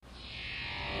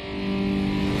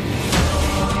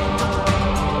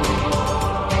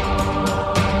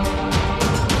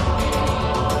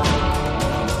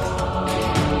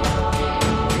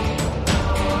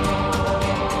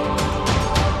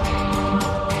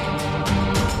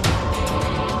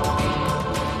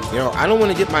You know, I don't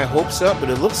want to get my hopes up, but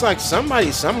it looks like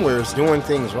somebody somewhere is doing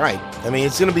things right. I mean,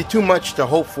 it's going to be too much to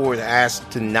hope for to ask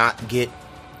to not get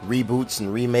reboots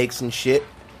and remakes and shit.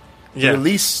 Yeah. At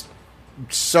least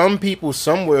some people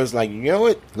somewhere is like, you know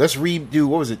what? Let's redo,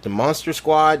 what was it, the Monster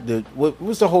Squad? What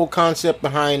was the whole concept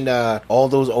behind all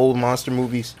those old monster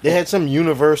movies? They had some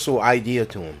universal idea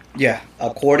to them. Yeah,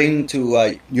 according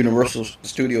to Universal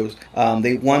Studios,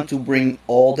 they want to bring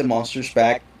all the monsters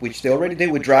back, which they already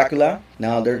did with Dracula.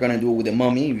 Now they're going to do it with the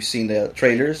Mummy. You've seen the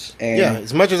trailers. And Yeah,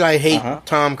 as much as I hate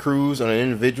Tom Cruise on an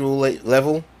individual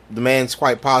level, the man's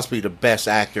quite possibly the best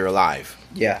actor alive.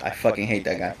 Yeah, I fucking hate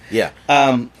that guy. Yeah.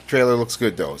 Trailer looks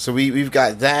good, though. So we've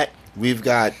got that. We've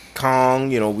got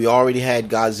Kong. You know, we already had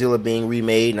Godzilla being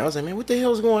remade. And I was like, man, what the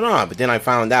hell's going on? But then I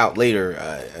found out later,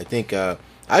 I think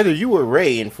either you or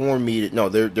Ray informed me that, no,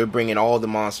 they're bringing all the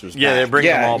monsters back. Yeah, they're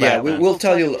bringing them all back. Yeah, we'll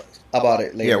tell you about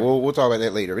it later. Yeah, we'll talk about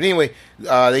that later. But anyway,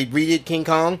 they redid King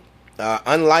Kong.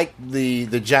 Unlike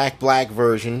the Jack Black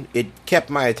version, it kept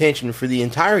my attention for the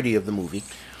entirety of the movie.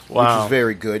 Wow. Which is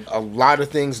very good. A lot of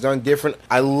things done different.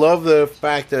 I love the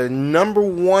fact that number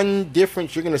one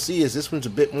difference you're going to see is this one's a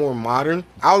bit more modern.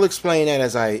 I'll explain that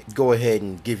as I go ahead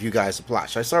and give you guys the plot.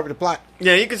 Should I start with the plot?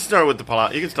 Yeah, you can start with the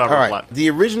plot. You can start with the plot. The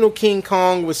original King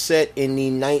Kong was set in the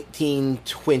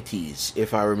 1920s,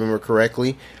 if I remember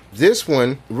correctly. This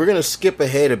one, we're going to skip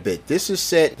ahead a bit. This is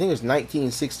set, I think it was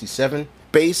 1967.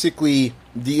 Basically,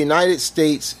 the United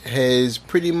States has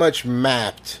pretty much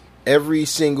mapped every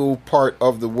single part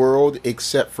of the world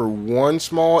except for one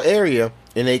small area,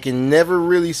 and they can never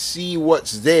really see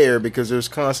what's there because there's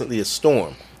constantly a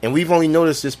storm. And we've only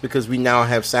noticed this because we now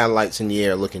have satellites in the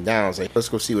air looking down. It's like, let's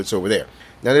go see what's over there.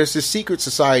 Now, there's this secret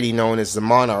society known as the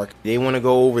Monarch. They want to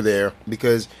go over there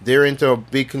because they're into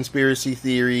big conspiracy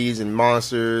theories and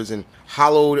monsters and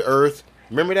hollowed earth.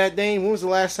 Remember that, Dane? When was the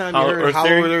last time you heard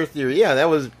Hollowed Earth Theory? Yeah, that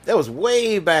was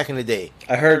way back in the day.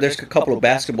 I heard there's a couple of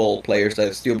basketball players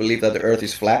that still believe that the Earth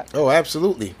is flat. Oh,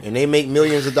 absolutely. And they make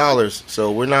millions of dollars,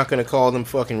 so we're not going to call them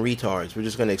fucking retards. We're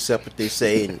just going to accept what they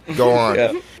say and go on.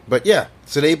 Yeah. But yeah,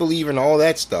 so they believe in all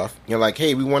that stuff. You're like,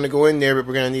 hey, we want to go in there, but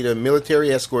we're going to need a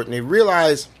military escort. And they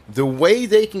realize the way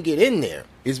they can get in there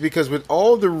is because with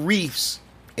all the reefs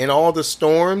and all the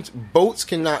storms, boats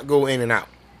cannot go in and out.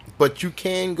 But you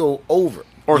can go over.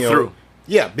 Or through.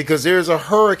 Yeah, because there's a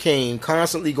hurricane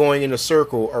constantly going in a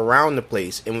circle around the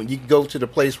place. And when you go to the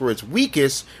place where it's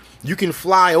weakest, you can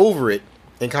fly over it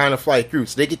and kind of fly through.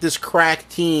 So they get this crack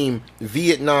team,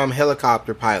 Vietnam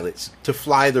helicopter pilots, to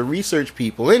fly the research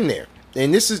people in there.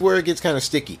 And this is where it gets kind of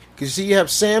sticky. Because you see, you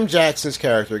have Sam Jackson's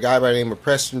character, a guy by the name of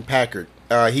Preston Packard.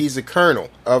 He's the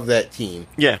colonel of that team.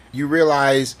 Yeah. You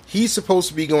realize he's supposed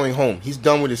to be going home. He's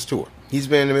done with his tour. He's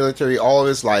been in the military all of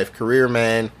his life, career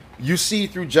man. You see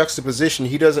through juxtaposition,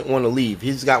 he doesn't want to leave.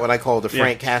 He's got what I call the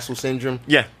Frank Castle syndrome.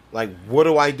 Yeah. Like, what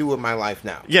do I do with my life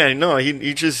now? Yeah, no,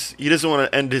 he doesn't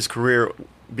want to end his career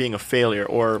being a failure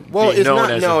or well, being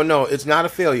known as no, it's not a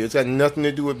failure. It's got nothing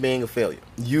to do with being a failure.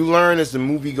 You learn as the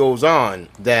movie goes on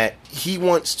that he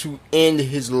wants to end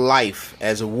his life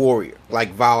as a warrior,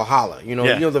 like Valhalla. You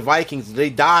know, the Vikings, they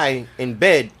die in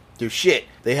bed. They're shit.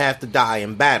 They have to die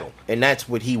in battle. And that's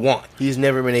what he wants. He's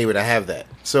never been able to have that.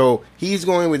 So he's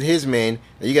going with his men.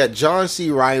 You got John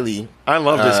C. Reilly. I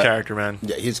love this character, man.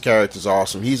 Yeah, his character's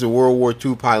awesome. He's a World War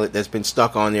II pilot that's been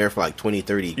stuck on there for like 20,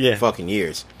 30 fucking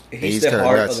years. He's the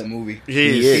heart of the movie.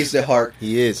 He is. He's the heart.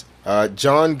 He is.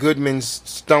 John Goodman's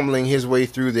stumbling his way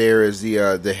through there as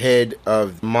the head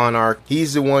of Monarch.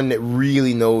 He's the one that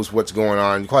really knows what's going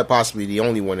on. Quite possibly the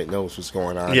only one that knows what's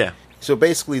going on. Yeah. So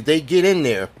basically, they get in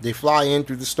there, they fly in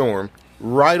through the storm.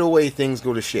 Right away, things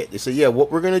go to shit. They say, yeah,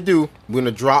 what we're going to do, we're going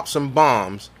to drop some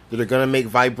bombs that are going to make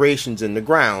vibrations in the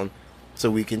ground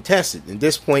so we can test it. At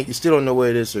this point, you still don't know what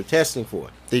it is they're testing for.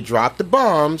 They drop the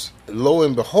bombs. Lo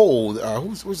and behold,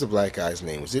 who's the black guy's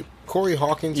name? Was it Corey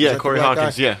Hawkins? Yeah, Corey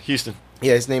Hawkins. Yeah, Houston.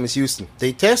 Yeah, his name is Houston.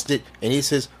 They test it, and he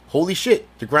says, holy shit,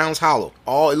 the ground's hollow.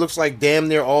 It looks like damn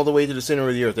near all the way to the center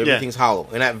of the earth. Everything's hollow.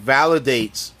 And that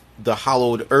validates the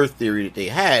hollowed earth theory that they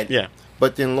had. Yeah.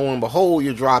 But then lo and behold,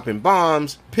 you're dropping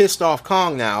bombs. Pissed off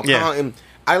Kong now. Yeah. Kong, and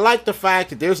I like the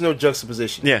fact that there's no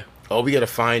juxtaposition. Yeah. Oh, we got to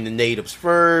find the natives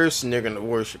first, and they're going to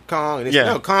worship Kong. And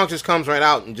no, Kong just comes right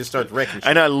out and just starts wrecking shit.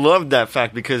 And I love that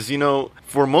fact because,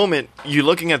 for a moment, you're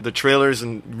looking at the trailers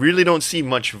and really don't see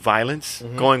much violence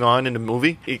going on in the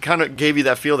movie. It kind of gave you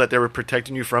that feel that they were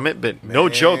protecting you from it, but no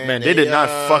joke, man. They did not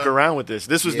fuck around with this.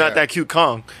 This was not that cute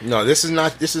Kong. No, this is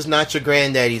not your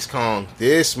granddaddy's Kong.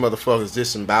 This motherfucker's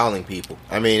disemboweling people.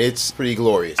 I mean, it's pretty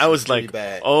glorious. I was like,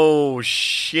 bad. oh,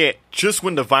 shit. Just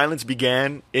when the violence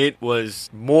began, it was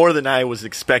more than than I was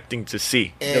expecting to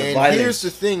see. And violence. here's the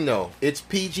thing, though. It's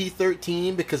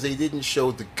PG-13 because they didn't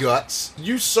show the guts.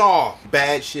 You saw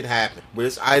bad shit happen, but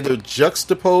it's either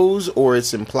juxtaposed or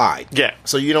it's implied. Yeah.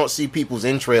 So you don't see people's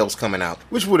entrails coming out,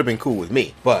 which would have been cool with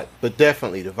me. But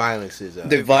definitely the violence is...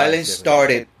 The violence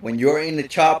started when you're in the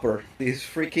chopper. This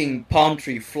freaking palm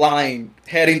tree flying,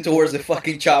 heading towards the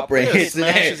fucking chopper. And Yeah, hits the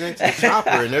smashes into the chopper,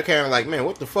 and they're kind of like, man,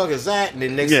 what the fuck is that? And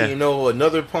then next thing you know,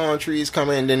 another palm tree is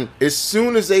coming. And then as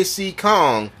soon as they see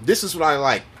Kong, this is what I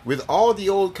like. With all the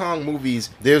old Kong movies,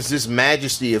 there's this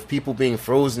majesty of people being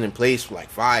frozen in place for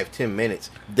like 5-10 minutes.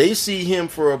 They see him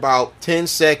for about 10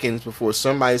 seconds before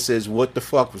somebody says, what the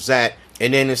fuck was that?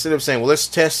 And then instead of saying, well, let's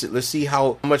test it, let's see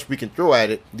how much we can throw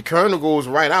at it, the colonel goes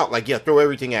right out like, yeah, throw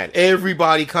everything at it.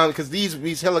 Everybody comes, because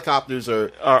these helicopters are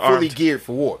fully armed. geared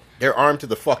for war. They're armed to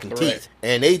the fucking teeth.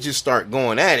 And they just start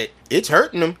going at it. It's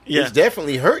hurting him. Yeah. It's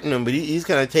definitely hurting him, but he's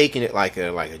kind of taking it like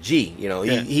a G. You know,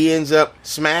 he ends up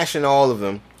smashing all of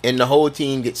them, and the whole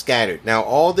team gets scattered. Now,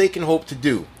 all they can hope to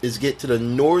do is get to the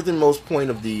northernmost point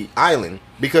of the island,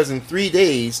 because in 3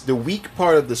 days, the weak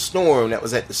part of the storm that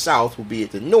was at the south will be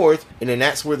at the north, and then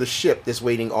that's where the ship that's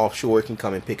waiting offshore can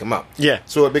come and pick them up. Yeah.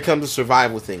 So it becomes a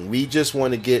survival thing. We just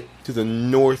want to get to the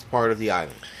north part of the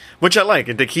island. Which I like.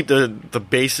 And they keep the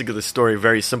basic of the story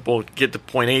very simple. Get to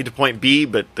point A to point B,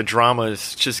 but the drama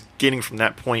is just getting from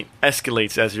that point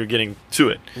escalates as you're getting to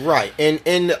it. Right.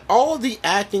 And all the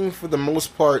acting, for the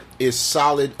most part, is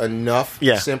solid enough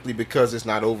simply because it's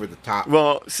not over the top.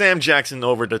 Well, Sam Jackson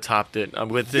over the topped it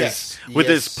with his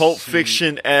his Pulp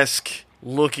Fiction-esque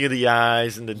look at the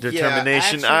eyes and the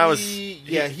determination. He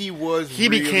He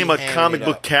became a comic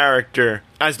book character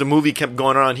as the movie kept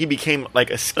going on. He became like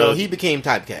he became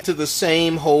typecast to the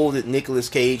same hole that Nicolas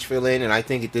Cage fell in, and I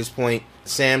think at this point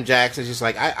Sam Jackson's just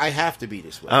like, I have to be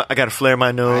this way. I gotta flare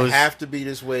my nose. I have to be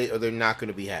this way, or they're not going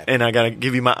to be happy. And I gotta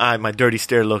give you my dirty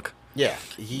stare look. Yeah,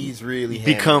 he's really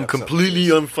become completely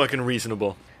unfucking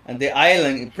reasonable. And the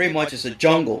island pretty much is a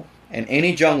jungle. And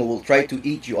any jungle will try to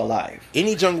eat you alive.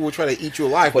 Any jungle will try to eat you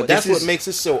alive, but that's what makes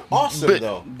it so awesome,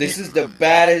 though. This is the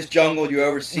baddest jungle you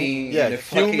ever seen. Yeah,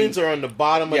 humans are on the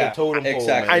bottom of the totem pole.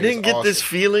 Exactly. Man. I didn't get this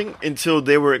feeling until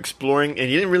they were exploring, and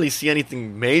you didn't really see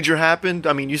anything major happen.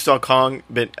 I mean, you saw Kong,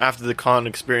 but after the Kong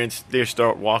experience, they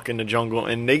start walking the jungle,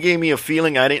 and they gave me a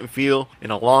feeling I didn't feel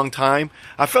in a long time.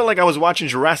 I felt like I was watching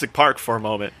Jurassic Park for a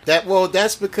moment.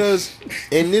 That's because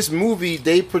in this movie,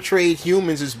 they portrayed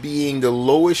humans as being the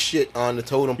lowest shit on the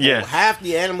totem pole. Yeah. Half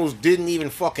the animals didn't even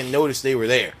fucking notice they were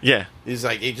there. Yeah. It's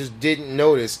like they just didn't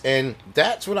notice, and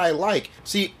that's what I like.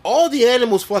 See, all the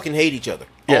animals fucking hate each other.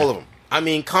 Yeah. All of them. I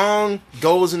mean, Kong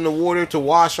goes in the water to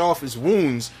wash off his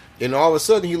wounds, and all of a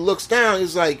sudden he looks down.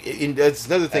 It's like, and that's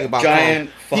another thing about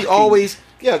giant Kong.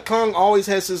 Kong always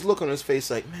has this look on his face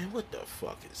like, man, what the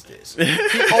fuck is this?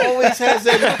 He always has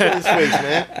that look on his face,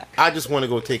 man. I just want to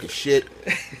go take a shit.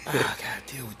 I gotta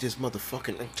deal with this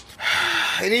motherfucking...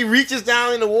 And he reaches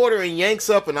down in the water and yanks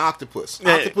up an octopus.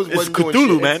 Octopus it's wasn't Cthulhu, doing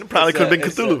shit. man. It probably could have been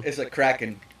Cthulhu. It's a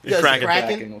kraken. Yeah, it's a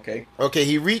kraken? Okay. Okay,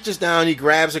 he reaches down, he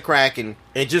grabs a kraken,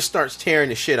 and just starts tearing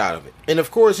the shit out of it. And of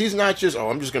course, he's not just,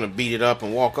 I'm just gonna beat it up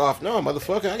and walk off. No,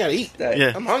 motherfucker, I gotta eat.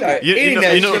 Yeah. I'm hungry. You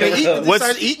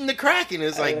start eating the kraken.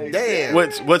 It's like, damn.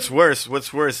 What's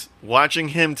worse? Watching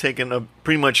him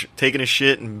pretty much taking a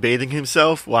shit and bathing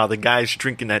himself while the guy's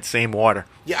drinking that same water.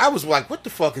 Yeah, I was like, what the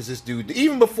fuck is this dude?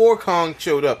 Even before Kong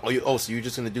showed up. So you're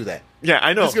just gonna do that? Yeah,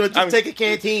 I know. He's gonna take a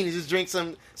canteen and just drink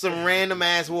some random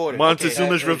ass water.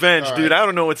 Montezuma's revenge, dude. I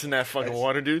don't know what's in that fucking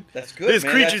water, dude. That's good. There's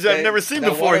man. creatures I've never seen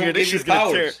before here. This shit's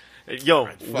gonna tear. Yo,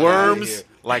 worms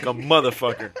like a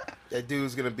motherfucker. That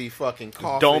dude's gonna be fucking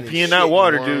coughing. Don't pee in that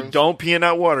water, dude. Don't pee in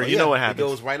that water. You know what happens. It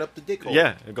goes right up the dick hole.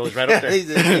 Yeah, it goes right up there.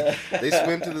 They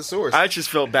swim to the source. I just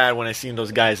felt bad when I seen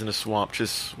those guys in the swamp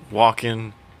just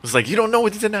walking. It was like, you don't know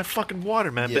what's in that fucking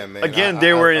water, man. Yeah, but man. Again,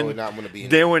 they were in the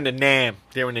NAM.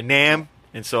 They were in the NAM,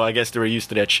 and so I guess they were used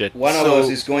to that shit. One of us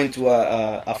is going to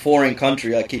a foreign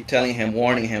country. I keep telling him,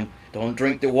 warning him, don't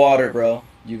drink the water, bro.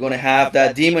 You're going to have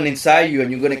that demon inside you,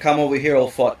 and you're going to come over here all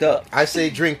fucked up. I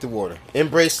say drink the water.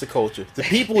 Embrace the culture. The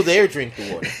people there drink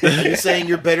the water. You're saying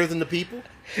you're better than the people?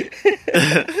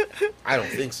 I don't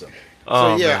think so.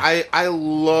 Oh, so yeah, I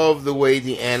love the way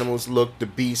the animals look, the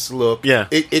beasts look. Yeah.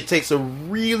 It takes a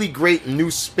really great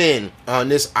new spin on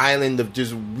this island of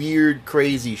just weird,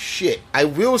 crazy shit. I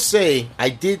will say, I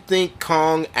did think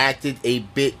Kong acted a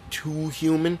bit too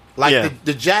human. Like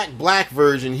the Jack Black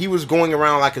version, he was going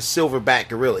around like a silverback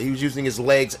gorilla. He was using his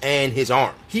legs and his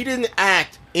arm. He didn't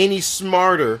act any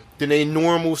smarter than a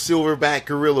normal silverback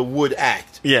gorilla would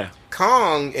act. Yeah.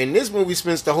 Kong, in this movie,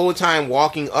 spends the whole time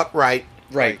walking upright,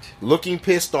 Right. looking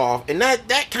pissed off, and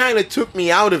that kind of took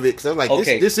me out of it because I was like,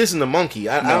 Okay. this isn't a monkey.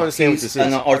 I don't understand what he's this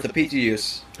is. an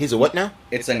Orthopedius. He's a what now?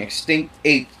 It's an extinct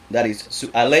ape that is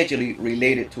allegedly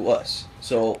related to us.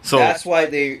 So that's why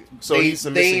he's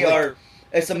the missing link.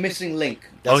 It's a missing link.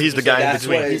 He's the guy in That's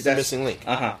between. what He's the missing link.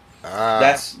 Uh-huh. Ah.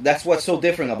 That's what's so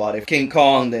different about it. King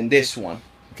Kong than this one.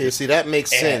 Okay, see that makes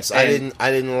sense. I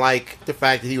didn't like the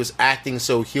fact that he was acting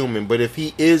so human, but if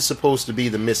he is supposed to be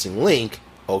the missing link,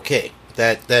 okay,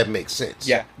 that makes sense.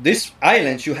 Yeah, this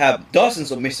island you have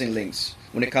dozens of missing links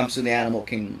when it comes to the animal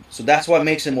kingdom. So that's what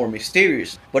makes it more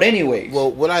mysterious. But anyways,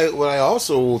 Well, what I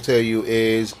also will tell you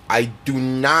is I do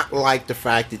not like the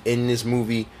fact that in this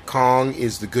movie Kong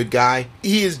is the good guy.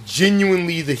 He is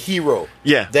genuinely the hero.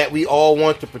 Yeah. That we all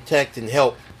want to protect and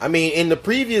help. I mean, in the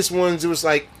previous ones, it was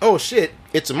like, oh shit,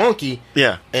 it's a monkey.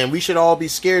 Yeah. And we should all be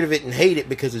scared of it and hate it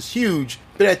because it's huge.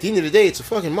 But at the end of the day, it's a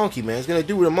fucking monkey, man. It's going to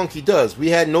do what a monkey does. We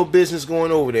had no business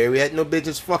going over there. We had no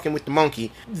business fucking with the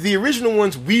monkey. The original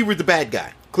ones, we were the bad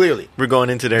guy. Clearly. We're going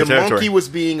into their The territory. monkey was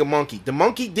being a monkey. The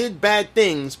monkey did bad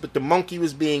things, but the monkey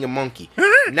was being a monkey.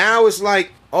 Now it's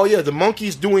like, oh yeah, the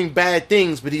monkey's doing bad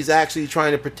things, but he's actually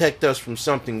trying to protect us from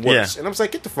something worse. Yeah. And I was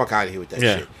like, get the fuck out of here with that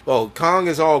Yeah. shit. Oh, Kong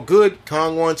is all good.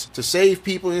 Kong wants to save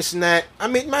people, this and that. I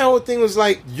mean, my whole thing was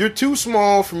like, you're too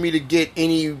small for me to get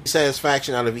any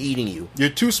satisfaction out of eating you. You're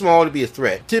too small to be a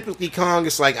threat. Typically, Kong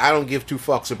is like, I don't give two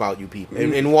fucks about you people.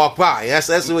 And walk by.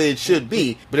 That's the way it should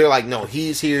be. But they're like, no,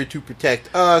 he's here to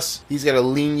protect us. He's got a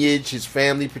lineage. His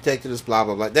family protected us, blah,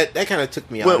 blah, blah. That kind of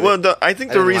took me out of it. I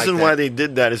think I the didn't like reason that. why they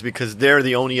did that is because they're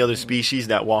the only other species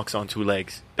that walks on two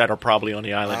legs that are probably on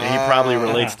the island, and he probably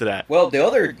relates to that. well, the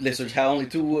other lizards have only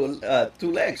two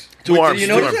legs. Two Which- arms, You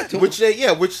two notice arms. that? Two-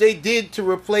 Which they did to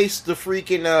replace the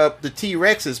freaking the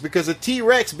T-Rexes, because the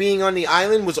T-Rex being on the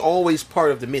island was always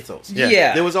part of the mythos.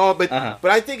 Yeah. There was all, but Uh-huh.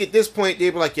 but I think at this point they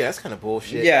were like, yeah, that's kind of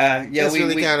bullshit. Yeah, That's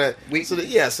really kind of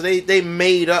so they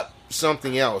made up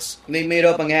something else, They made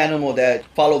up an animal that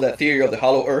followed that theory of the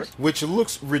hollow earth. which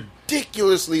looks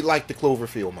ridiculously like the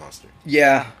Cloverfield monster.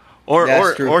 Yeah.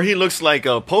 That's true. Or he looks like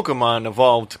a Pokemon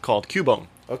evolved called Cubone.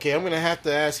 Okay, I'm gonna have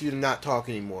to ask you to not talk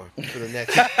anymore for the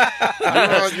next.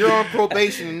 you're on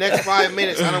probation. The next 5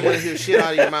 minutes, I don't want to hear shit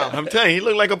out of your mouth. I'm telling you, he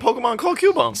looked like a Pokemon called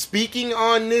Cubone. Speaking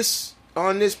on this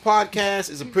podcast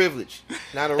is a privilege,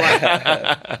 not a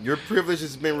right. Your privilege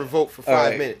has been revoked for All 5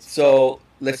 right, minutes. So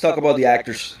let's talk about the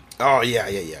actors. Oh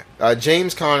yeah.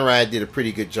 James Conrad did a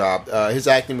pretty good job. His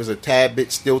acting was a tad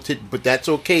bit stilted, but that's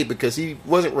okay because he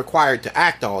wasn't required to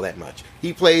act all that much.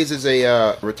 He plays as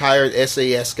a retired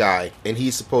SAS guy, and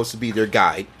he's supposed to be their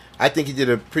guide. I think he did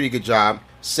a pretty good job.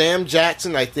 Sam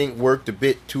Jackson, I think, worked a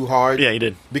bit too hard. Yeah, he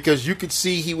did. Because you could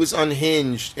see he was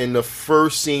unhinged in the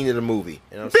first scene of the movie.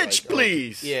 And I was Bitch, like,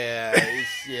 please. Yeah,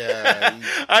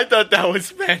 I thought that was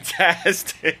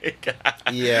fantastic.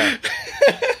 yeah.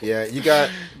 You got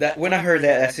That when I heard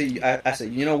that, I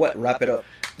said, you know what? Wrap it up.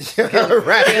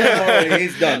 right.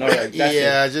 He's done. All right. That's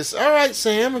Yeah, it. just all right,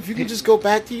 Sam. If you can just go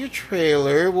back to your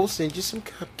trailer, we'll send you some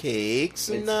cupcakes,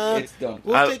 and It's done.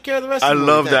 we'll take care of the rest. I of the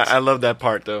movie. love that. Thanks. I love that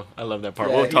part, though. I love that part.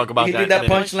 Yeah, We'll talk about he that. did that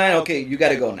in a minute. punchline. Okay, you got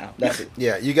to go now. That's it.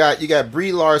 Yeah, you got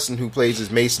Brie Larson, who plays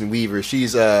as Mason Weaver.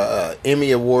 She's a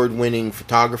Emmy award winning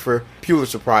photographer,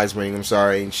 Pulitzer Prize winning. I'm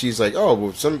sorry, and she's like, oh,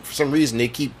 well, for some reason they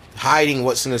keep hiding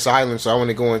what's in this island, so I want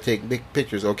to go and take big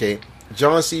pictures. Okay,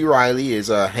 John C. Reilly is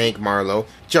Hank Marlowe.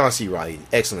 John C. Reilly,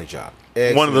 excellent job. One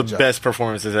of the Excellent job. best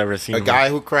performances I've ever seen. A guy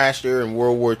who crashed there in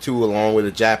World War II along with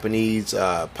a Japanese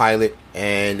pilot,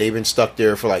 and they've been stuck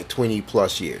there for like 20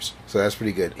 plus years. So that's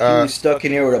pretty good. He was stuck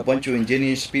in there with a bunch of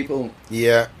indigenous people.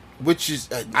 Yeah, which is,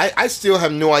 I still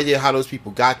have no idea how those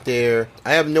people got there.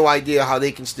 I have no idea how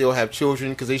they can still have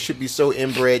children, because they should be so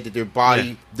inbred that their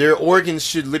body, their organs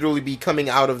should literally be coming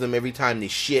out of them every time they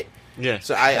shit. Yeah.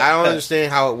 So I don't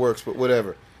understand how it works, but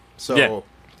whatever. So Yeah.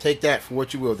 take that for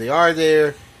what you will. They are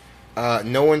there.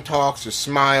 No one talks or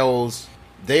smiles.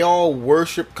 They all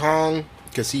worship Kong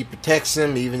because he protects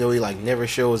them, even though he like never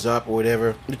shows up or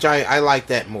whatever. Which I like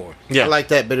that more. Yeah. I like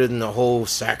that better than the whole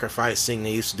sacrifice thing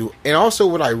they used to do. And also,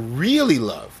 what I really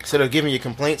love, instead of giving you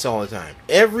complaints all the time,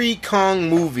 every Kong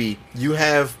movie you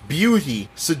have beauty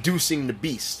seducing the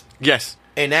beast, Yes.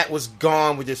 and that was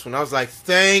gone with this one. I was like,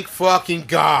 thank fucking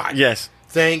God. Yes.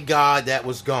 Thank God that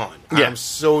was gone. Yeah. I'm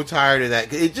so tired of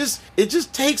that. It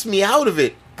just takes me out of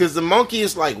it, because the monkey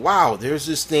is like, wow, there's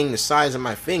this thing the size of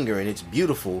my finger and it's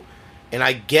beautiful, and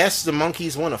I guess the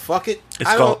monkeys want to fuck it. It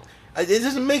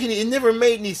doesn't make any. It never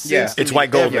made any sense. Yeah. to It's me,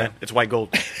 white gold, ever. man. It's white gold.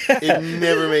 It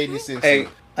never made any sense. to Hey, me.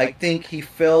 I think he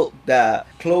felt that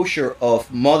closure of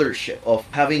mothership, of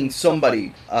having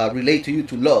somebody relate to you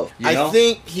to love. You know? I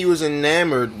think he was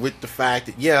enamored with the fact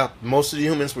that, yeah, most of the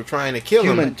humans were trying to kill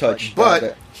him. Human touch.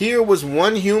 But here was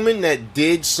one human that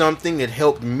did something that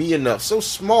helped me enough. So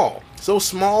small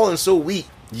and so weak.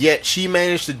 Yet she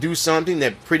managed to do something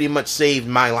that pretty much saved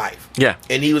my life. Yeah.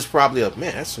 And he was probably like,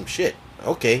 man, that's some shit.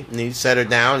 Okay. And he set her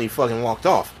down and he fucking walked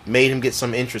off. Made him get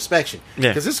some introspection.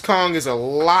 Yeah. Because this Kong is a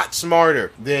lot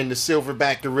smarter than the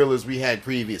silverback gorillas we had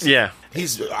previously. Yeah.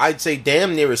 He's, I'd say,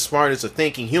 damn near as smart as a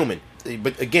thinking human.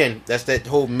 But again, that's that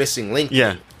whole missing link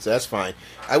Yeah. thing. So that's fine.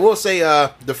 I will say,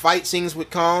 the fight scenes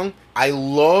with Kong, I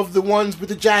love the ones with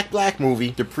the Jack Black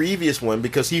movie, the previous one,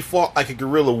 because he fought like a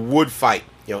gorilla would fight.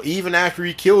 You know, even after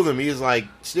he killed him, he was like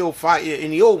still fighting in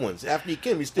the old ones. After he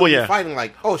killed him, he's still fighting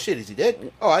like, oh shit, is he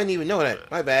dead? Oh, I didn't even know that.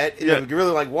 My bad. And the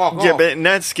gorilla like walk off. Yeah, but in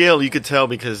that scale, you could tell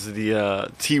because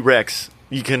the T-Rex,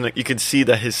 you can see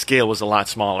that his scale was a lot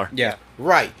smaller. Yeah.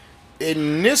 Right.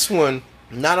 In this one,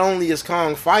 not only is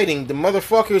Kong fighting, the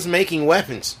motherfucker's making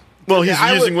weapons. Well, he's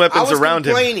using weapons around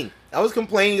him. I was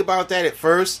complaining about that at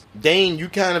first. Dane, you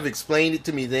kind of explained it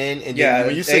to me then. And then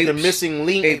when you said the missing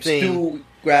link thing. Do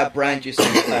grab branches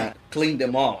and clean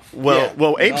them off.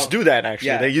 Well, apes do that, actually.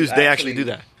 Yeah, they actually do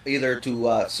that. Either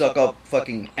to suck up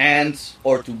fucking ants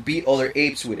or to beat other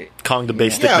apes with it. Kong the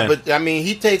base stick man. man. But I mean,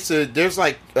 he takes there's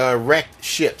like wrecked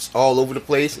ships all over the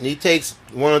place, and he takes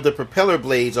one of the propeller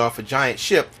blades off a giant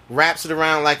ship, wraps it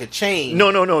around like a chain.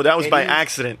 No, that was by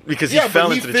accident because he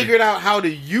fell into the chain. He figured out how to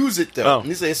use it though. Oh. And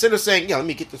he said, instead of saying, "Yeah, let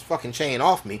me get this fucking chain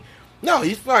off me." No,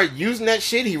 he started using that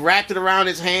shit. He wrapped it around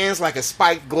his hands like a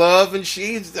spiked glove and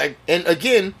shit. Like, and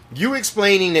again, you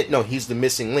explaining that, no, he's the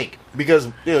missing link. Because,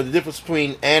 you know, the difference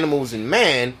between animals and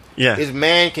man is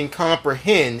man can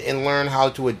comprehend and learn how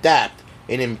to adapt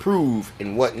and improve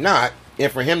and whatnot.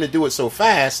 And for him to do it so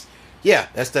fast,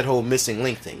 that's that whole missing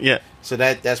link thing. Yeah. So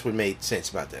that's what made sense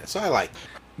about that. So I like it.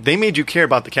 They made you care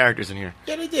about the characters in here.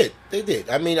 Yeah, they did. They did.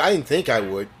 I mean, I didn't think I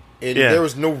would. And there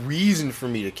was no reason for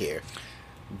me to care.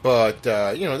 But,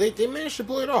 you know, they managed to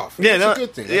pull it off. Yeah, that's a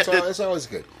good thing. That's always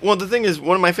good. Well, the thing is,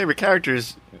 one of my favorite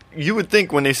characters, you would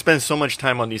think when they spend so much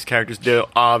time on these characters, they're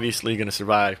obviously going to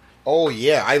survive. Oh,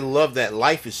 yeah. I love that.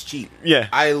 Life is cheap. Yeah.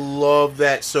 I love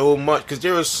that so much. Because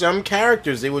there are some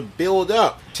characters they would build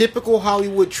up. Typical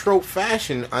Hollywood trope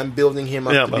fashion, I'm building him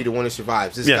up to be the one who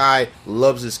survives. This guy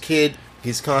loves his kid.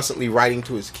 He's constantly writing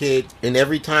to his kid. And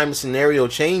every time the scenario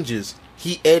changes,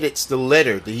 he edits the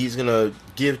letter that he's going to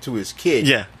give to his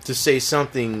kid to say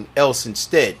something else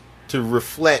instead, to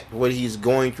reflect what he's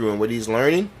going through and what he's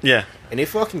learning. Yeah. And they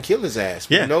fucking kill his ass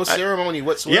with no ceremony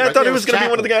whatsoever. Yeah, I thought it was going to be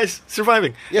one of the guys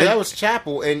surviving. Yeah, that was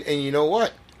Chapel. And you know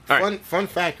what? Fun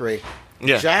fact, Ray.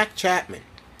 Yeah. Jack Chapman,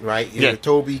 right?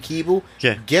 Toby Kebbell.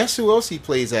 Yeah. Guess who else he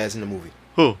plays as in the movie?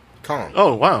 Who? Kong.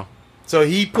 Oh, wow. So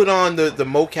he put on the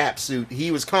mocap suit.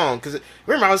 He was Kong. Because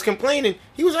remember, I was complaining.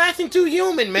 He was acting too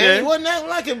human, man. He wasn't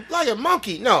acting like a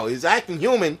monkey. No, he was acting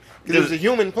human because it was a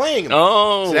human playing him.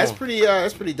 Oh. So that's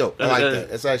pretty dope. I like that.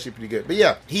 That's actually pretty good. But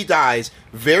yeah, he dies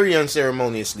very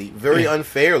unceremoniously, very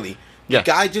unfairly. The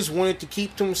guy just wanted to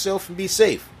keep to himself and be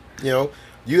safe. You know,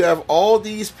 you have all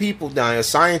these people dying. A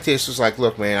scientist was like,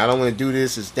 look, man, I don't want to do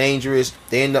this. It's dangerous.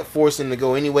 They end up forcing him to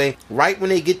go anyway. Right when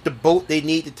they get the boat they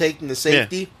need to take them to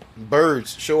safety,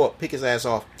 birds show up, pick his ass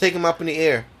off, take him up in the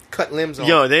air, cut limbs off.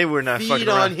 Yo, they were not feed fucking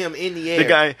on around. him in the air. The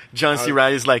guy, John C.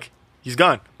 Reilly, is like, he's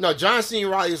gone. No, John C.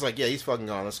 Reilly is like, yeah, he's fucking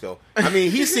gone. Let's go. I mean,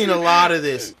 he's seen a lot of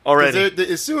this already.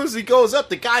 As soon as he goes up,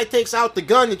 the guy takes out the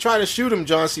gun to try to shoot him.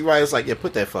 John C. Reilly's like, yeah,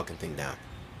 put that fucking thing down.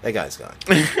 That guy's gone.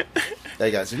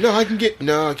 That guy said, no, I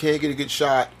can't get a good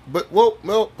shot. But, well,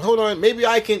 hold on. Maybe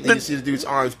I can. And you see the dude's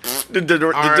arms. The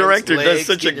director does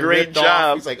such a great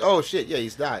job. He's like, oh, shit, yeah,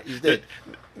 he's died. He's dead.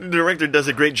 The director does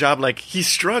a great job. Like, he's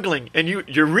struggling, and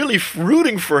you're really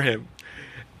rooting for him.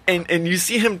 And you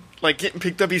see him, like, getting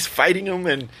picked up. He's fighting him,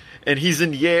 and he's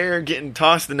in the air, getting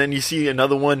tossed, and then you see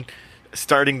another one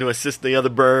starting to assist the other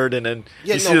bird, and then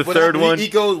see the third one. He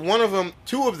goes,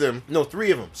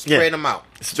 three of them, spread them out.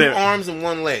 Two arms and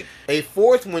one leg. A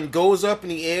fourth one goes up in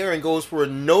the air and goes for a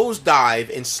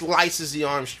nosedive and slices the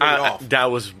arm straight off.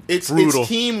 That was brutal. It's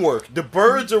teamwork. The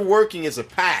birds are working as a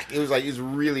pack. It was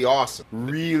really awesome.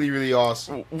 Really, really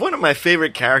awesome. One of my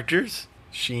favorite characters,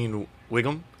 Sheen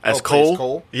Wiggum, as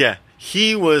Cole. Yeah.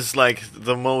 He was like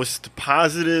the most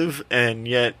positive and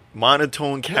yet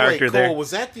monotone character there. Cole, was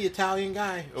that the Italian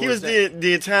guy? He was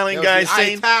the Italian guy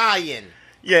saying Italian.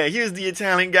 Yeah, he was the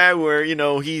Italian guy where, you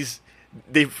know,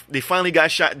 they finally got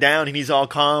shot down and he's all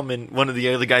calm, and one of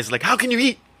the other guys is like, how can you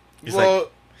eat? He's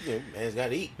man's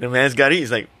gotta eat. The man's gotta eat.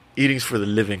 He's like, eating's for the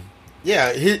living.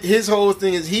 Yeah, his whole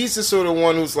thing is he's the sort of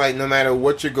one who's like, no matter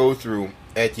what you go through,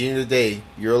 at the end of the day,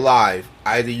 you're alive.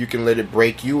 Either you can let it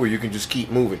break you or you can just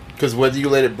keep moving. Because whether you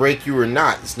let it break you or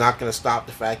not, it's not going to stop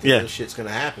the fact that this shit's going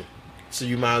to happen. So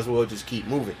you might as well just keep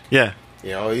moving. Yeah.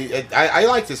 You know, I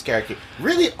like this character.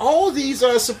 Really, all these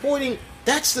are supporting...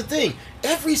 That's the thing.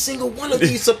 Every single one of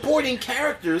these supporting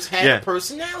characters had a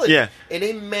personality. Yeah. And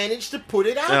they managed to put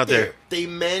it out there. They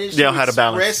managed to how to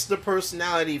balance. express the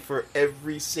personality for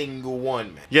every single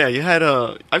one, man. Yeah, you had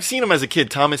I've seen him as a kid,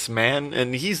 Thomas Mann,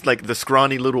 and he's like the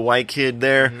scrawny little white kid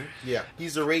there. Mm-hmm. Yeah,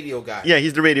 he's the radio guy. Yeah,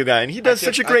 he's the radio guy, and he does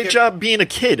such a great job being a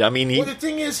kid. I mean, well, the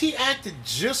thing is, he acted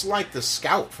just like the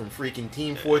scout from freaking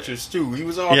Team Fortress 2. He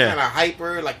was all kind of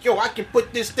hyper, like, yo, I can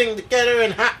put this thing together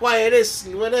and hotwire this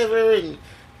and whatever, and...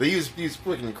 But he was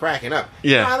freaking cracking up.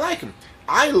 Yeah. I like him.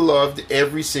 I loved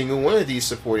every single one of these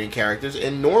supporting characters,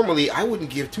 and normally I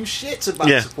wouldn't give two shits about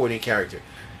the supporting character.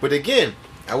 But again,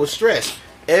 I was stressed.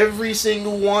 Every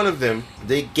single one of them,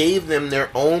 they gave them their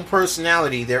own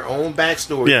personality, their own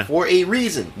backstory for a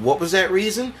reason. What was that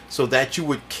reason? So that you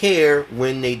would care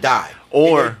when they died.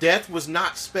 Or and their death was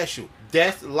not special.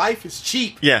 Life is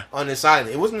cheap on this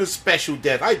island. It wasn't a special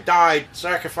death. I died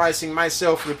sacrificing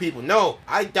myself for the people. No,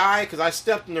 I died because I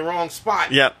stepped in the wrong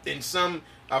spot. Yep. And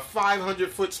a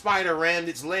 500-foot spider rammed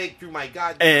its leg through my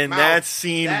goddamn mouth. That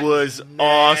scene was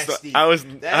awesome. That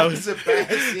was a bad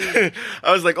scene.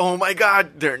 I was like, oh my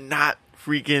god, they're not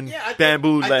freaking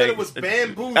bamboo. I thought it was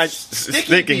bamboo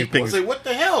sticking people. I was like, what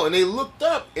the hell? And they looked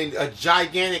up, and a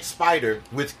gigantic spider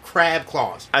with crab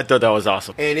claws. I thought that was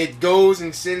awesome. And it goes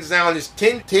and sends down its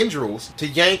tendrils to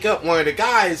yank up one of the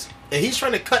guys, and he's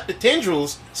trying to cut the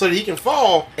tendrils so that he can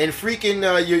fall. And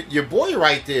freaking your boy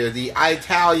right there, the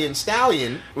Italian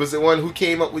stallion, was the one who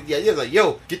came up with the idea. Like,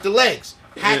 yo, get the legs.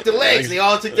 Hack the legs. They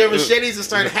all took their machetes and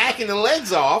started hacking the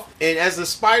legs off. And as the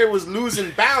spider was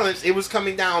losing balance, it was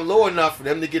coming down low enough for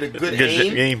them to get a good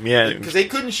aim. Because they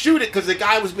couldn't shoot it because the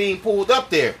guy was being pulled up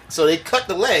there. So they cut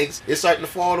the legs. It's starting to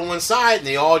fall to one side, and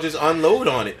they all just unload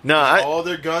on it. All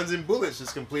their guns and bullets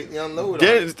just completely unload on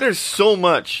it. There's so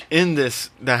much in this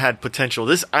that had potential.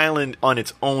 This island on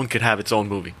its own could have its own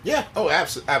movie. Yeah. Oh,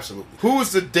 absolutely.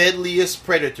 Who's the deadliest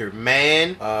predator?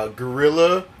 Man,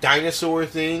 gorilla, dinosaur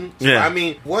thing? Yeah. I mean,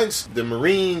 once the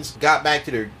Marines got back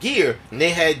to their gear and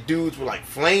they had dudes with like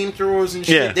flamethrowers and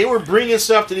shit, they were bringing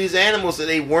stuff to these animals that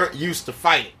they weren't used to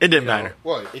fighting. It didn't matter.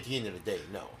 Well, at the end of the day,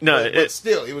 no. No, but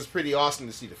still, it was pretty awesome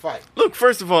to see the fight. Look,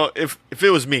 first of all, if it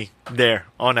was me there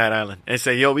on that island and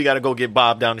say, yo, we got to go get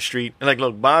Bob down the street. And like,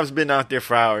 look, Bob's been out there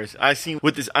for hours. I seen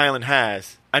what this island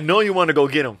has. I know you want to go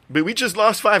get him, but we just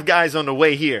lost 5 guys on the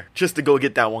way here just to go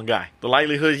get that one guy. The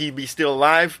likelihood he'd be still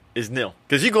alive is nil.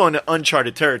 Because you go into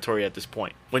uncharted territory at this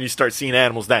point when you start seeing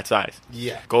animals that size.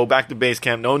 Yeah. Go back to base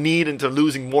camp. No need into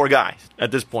losing more guys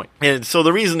at this point. And so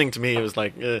the reasoning to me was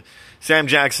like, Sam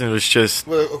Jackson was just...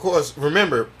 Well, of course,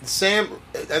 remember, Sam,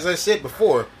 as I said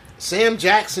before, Sam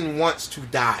Jackson wants to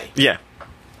die. Yeah.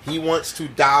 He wants to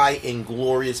die in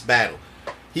glorious battle.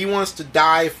 He wants to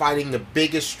die fighting the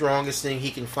biggest, strongest thing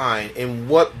he can find. And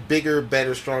what bigger,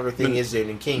 better, stronger thing is there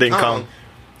than King Kong?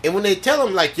 And when they tell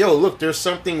him, like, yo, look, there's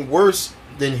something worse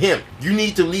than him. You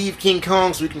need to leave King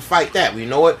Kong so we can fight that. Well, you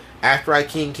know what? After I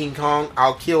kill King Kong,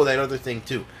 I'll kill that other thing,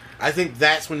 too. I think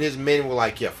that's when his men were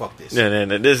like, yeah, fuck this. No,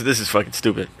 this is fucking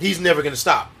stupid. He's never going to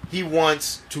stop. He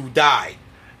wants to die.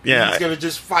 Yeah. He's going to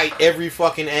just fight every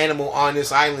fucking animal on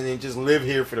this island and just live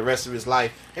here for the rest of his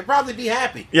life and probably be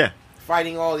happy. Yeah.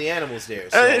 Fighting all the animals there.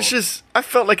 So. It's just, I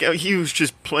felt like he was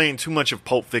just playing too much of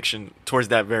Pulp Fiction towards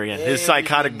that very end. His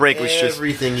psychotic break was just...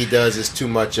 Everything he does is too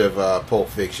much of Pulp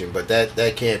Fiction, but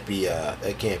that can't be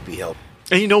helped.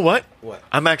 And you know what? What?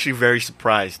 I'm actually very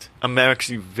surprised. I'm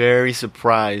actually very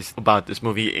surprised about this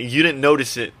movie. You didn't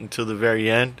notice it until the very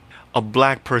end. A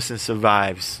black person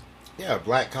survives. Yeah,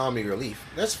 black comedy relief.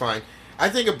 That's fine. I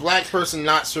think a black person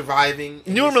not surviving...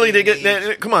 Normally they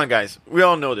get... Come on, guys. We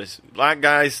all know this. Black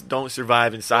guys don't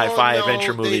survive in sci-fi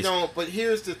adventure movies. They don't. But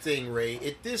here's the thing, Ray.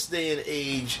 At this day and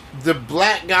age, the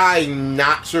black guy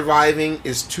not surviving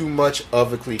is too much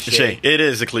of a cliche. It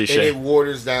is a cliche. And it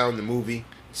waters down the movie.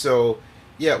 So,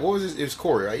 yeah, what was it? It was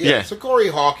Corey, right? Yeah. So Corey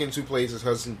Hawkins, who plays as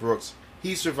Hudson Brooks,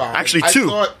 he survived. Actually,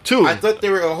 two. I thought they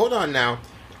were... hold on now.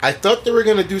 I thought they were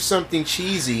going to do something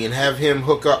cheesy and have him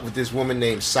hook up with this woman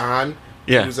named San.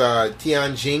 Yeah. Who's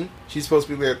Tian Jing. She's supposed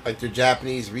to be like the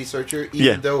Japanese researcher,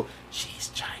 even though she's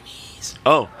Chinese.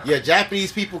 Oh. Yeah,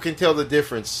 Japanese people can tell the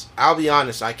difference. I'll be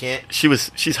honest, I can't.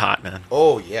 She's hot, man.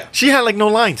 Oh, yeah. She had like no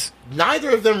lines.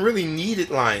 Neither of them really needed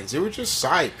lines. They were just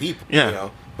side people. Yeah. You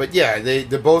know? But yeah,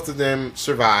 the both of them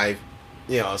survived.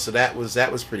 You know, so that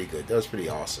was pretty good. That was pretty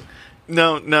awesome.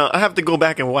 No, I have to go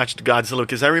back and watch the Godzilla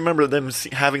because I remember them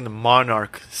having the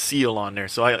Monarch seal on there.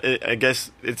 So I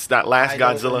guess it's that last I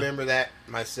Godzilla. don't remember that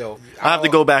myself. I have to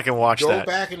go back and watch that.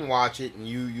 Go back and watch it, and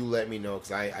you let me know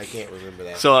because I can't remember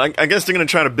that. So I guess they're gonna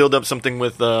try to build up something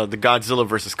with the Godzilla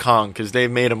versus Kong because they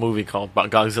made a movie called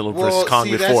Godzilla versus Kong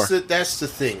before. That's the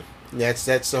thing. That's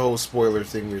the whole spoiler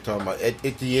thing we were talking about. At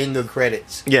the end of the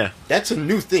credits. Yeah. That's a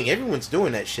new thing. Everyone's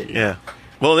doing that shit now. Yeah.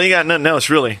 Well, they got nothing else,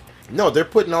 really. No, they're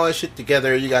putting all that shit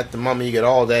together. You got the Mummy, you got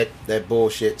all that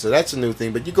bullshit. So that's a new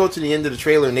thing. But you go to the end of the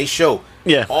trailer and they show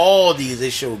all these. They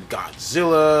show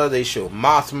Godzilla. They show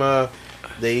Mothra.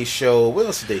 They show... What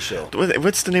else did they show?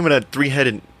 What's the name of that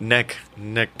three-headed neck?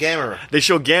 Gamera. They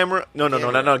show Gamera. No.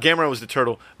 Gamera was the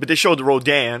turtle. But they showed the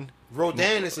Rodan.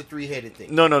 Rodan is a three-headed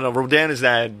thing. No. Rodan is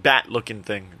that bat-looking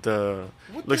thing.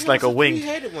 Looks like a wing.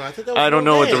 Three-headed one? I thought that was I don't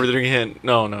know what the Rodan. three-headed...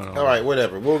 No. All right,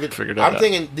 whatever. We'll get figured that out. I'm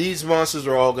thinking these monsters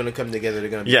are all going to come together. They're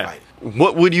going to be fighting.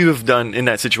 What would you have done in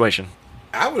that situation?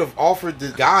 I would have offered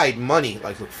the guide money.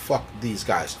 Like, look, fuck these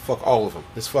guys. Fuck all of them.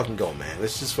 Let's fucking go, man.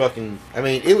 Let's just fucking... I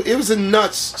mean, it was a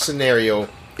nuts scenario.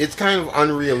 It's kind of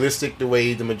unrealistic the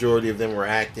way the majority of them were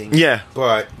acting. Yeah.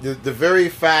 But the very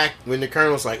fact when the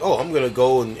colonel's like, oh, I'm going to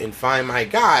go and find my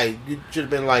guy, you should have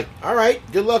been like, all right,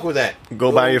 good luck with that.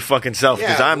 Go by your fucking self,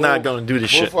 because I'm not going to do this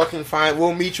shit. We'll fucking find...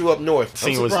 We'll meet you up north.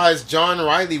 I'm surprised John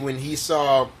Riley, when he's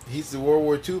the World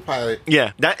War II pilot.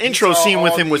 Yeah, that intro scene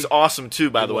with him was awesome, too,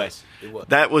 by the way. It was.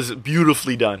 That was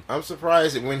beautifully done. I'm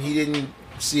surprised that when he didn't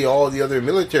see all the other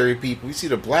military people, we see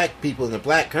the black people and the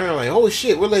black colonel, like, oh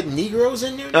shit, we're letting Negroes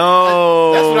in there?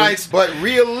 Oh. That's what but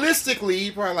realistically, he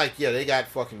probably like, yeah, they got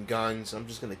fucking guns. I'm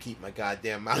just going to keep my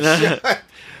goddamn mouth shut.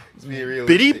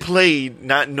 Biddy played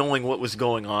not knowing what was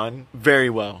going on very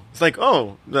well. It's like,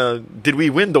 did we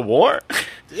win the war?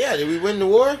 Yeah, did we win the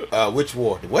war? Which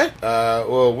war? What?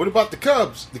 Well, what about the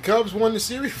Cubs? The Cubs won the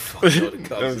series? Fuck, no, the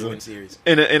Cubs won the series.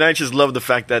 And I just love the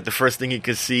fact that the first thing he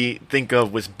could think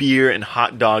of was beer and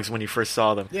hot dogs when he first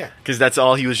saw them. Yeah. Because that's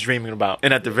all he was dreaming about.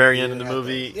 And at the very end of the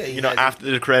movie, after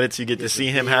the credits, you get to see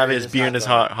him have his beer and his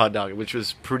hot dog, which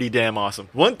was pretty damn awesome.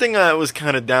 One thing I was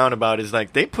kind of down about is,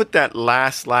 like, they put that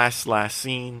last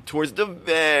scene towards the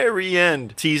very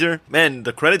end. Teaser. Man,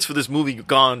 the credits for this movie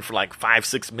gone for like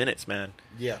 5-6 minutes, man.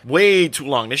 Yeah. Way too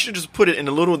long. They should just put it in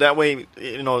a little, that way,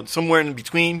 somewhere in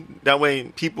between. That way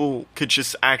people could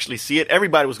just actually see it.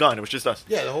 Everybody was gone. It was just us.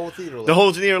 Yeah, the whole theater left. The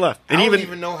whole theater left. And I don't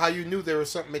even know how you knew there was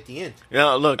something at the end.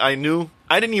 Yeah, look, I knew.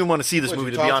 I didn't even want to see this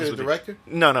movie, to be honest with you. Director?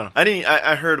 No. I didn't.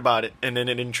 I heard about it, and then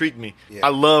it intrigued me. Yeah. I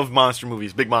love monster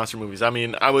movies, big monster movies. I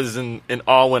mean, I was in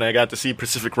awe when I got to see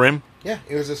Pacific Rim. Yeah,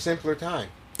 it was a simpler time.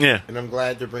 Yeah. And I'm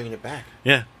glad they're bringing it back.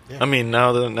 Yeah. I mean,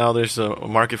 now there's a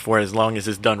market for it as long as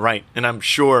it's done right. And I'm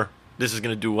sure this is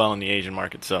going to do well in the Asian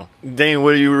market. So, Dane,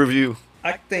 what do you review?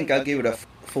 I think I'll give it a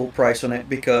full price on it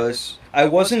because I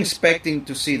wasn't expecting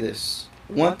to see this.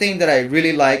 One thing that I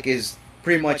really like is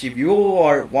pretty much if you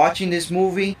are watching this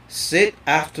movie, sit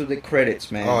after the credits,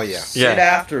 man. Oh, yeah. Sit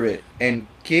after it and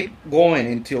keep going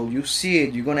until you see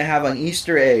it. You're going to have an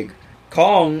Easter egg.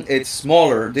 Kong, it's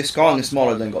smaller. This Kong is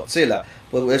smaller than Godzilla.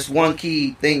 But there's one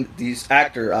key thing. This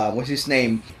actor, what's his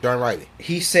name? John Riley.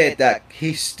 He said that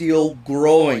he's still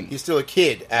growing. He's still a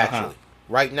kid, actually.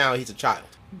 Right now, he's a child.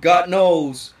 God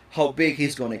knows how big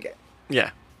he's going to get. Yeah.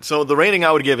 So the rating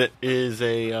I would give it is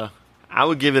I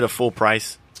would give it a full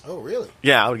price. Oh, really?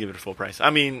 Yeah, I would give it a full price. I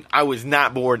mean, I was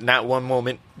not bored, not one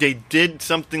moment. They did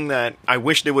something that I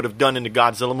wish they would have done in the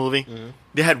Godzilla movie. Mm-hmm.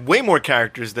 They had way more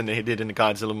characters than they did in the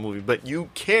Godzilla movie, but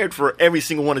you cared for every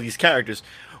single one of these characters.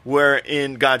 Where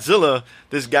in Godzilla,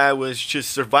 this guy was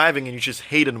just surviving and you just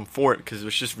hated him for it because it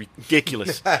was just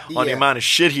ridiculous on the amount of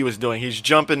shit he was doing. He's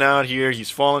jumping out here,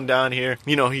 he's falling down here.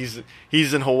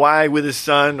 He's in Hawaii with his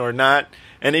son or not.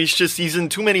 And he's in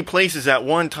too many places at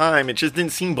one time. It just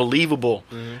didn't seem believable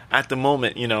at the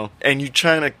moment, And you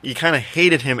kind of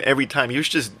hated him every time. He was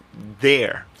just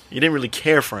there. You didn't really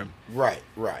care for him. Right.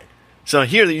 So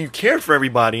here you cared for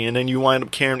everybody, and then you wind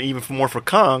up caring even more for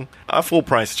Kong. A full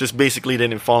price. Just basically they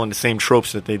didn't fall in the same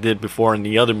tropes that they did before in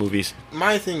the other movies.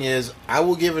 My thing is, I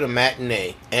will give it a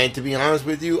matinee. And to be honest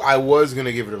with you, I was going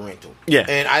to give it a rental. Yeah.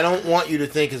 And I don't want you to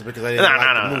think it's because I didn't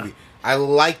like the movie. I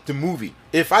liked the movie.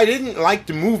 If I didn't like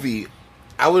the movie,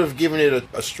 I would have given it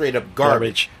a straight up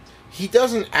garbage. He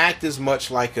doesn't act as much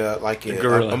like a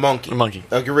gorilla. a monkey.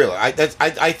 A gorilla.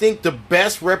 I think the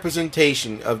best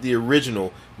representation of the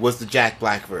original was the Jack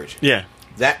Black version. Yeah.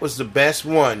 That was the best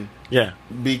one. Yeah.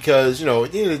 Because,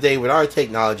 at the end of the day, with our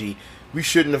technology, We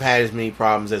shouldn't have had as many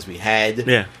problems as we had.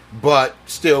 Yeah. But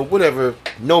still, whatever.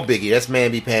 No biggie. That's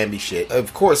mamby-pamby shit.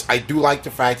 Of course, I do like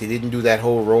the fact they didn't do that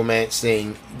whole romance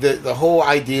thing. The whole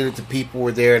idea that the people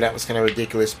were there, that was kind of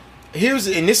ridiculous.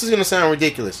 And this is going to sound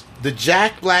ridiculous. The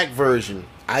Jack Black version,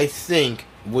 I think,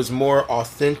 was more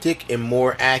authentic and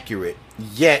more accurate.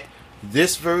 Yet,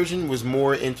 this version was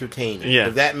more entertaining. Yeah.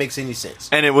 If that makes any sense.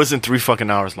 And it wasn't 3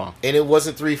 fucking hours long. And it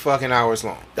wasn't 3 fucking hours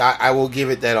long. I will give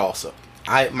it that also.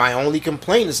 My only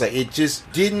complaint is that it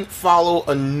just didn't follow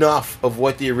enough of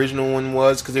what the original one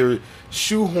was, because they were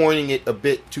shoehorning it a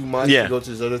bit too much to go to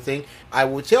this other thing. I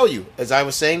will tell you, as I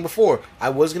was saying before, I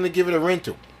was going to give it a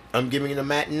rental. I'm giving it a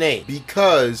matinee,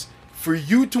 because for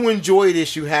you to enjoy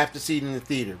this, you have to see it in the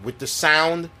theater. With the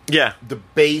sound, the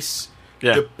bass,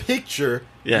 the picture,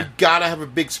 you gotta have a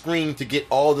big screen to get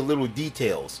all the little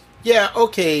details. Yeah,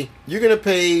 okay, you're gonna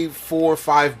pay $4 or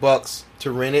 $5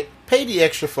 to rent it. Pay the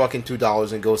extra fucking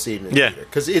 $2 and go see it in the theater,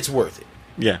 because it's worth it.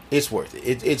 Yeah. It's worth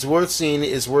it. It's worth seeing it.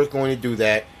 It's worth going to do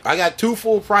that. I got 2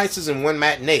 full prices and 1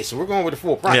 matinee, so we're going with the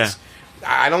full price. Yeah.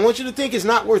 I don't want you to think it's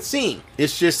not worth seeing.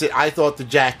 It's just that I thought the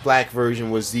Jack Black version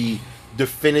was the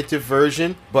definitive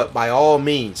version, but by all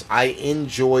means, I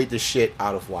enjoyed the shit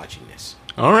out of watching this.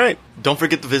 All right. Don't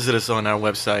forget to visit us on our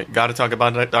website,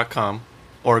 gottatalkaboutitnight.com,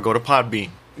 or go to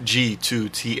Podbean,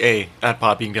 G2TA at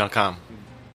podbean.com.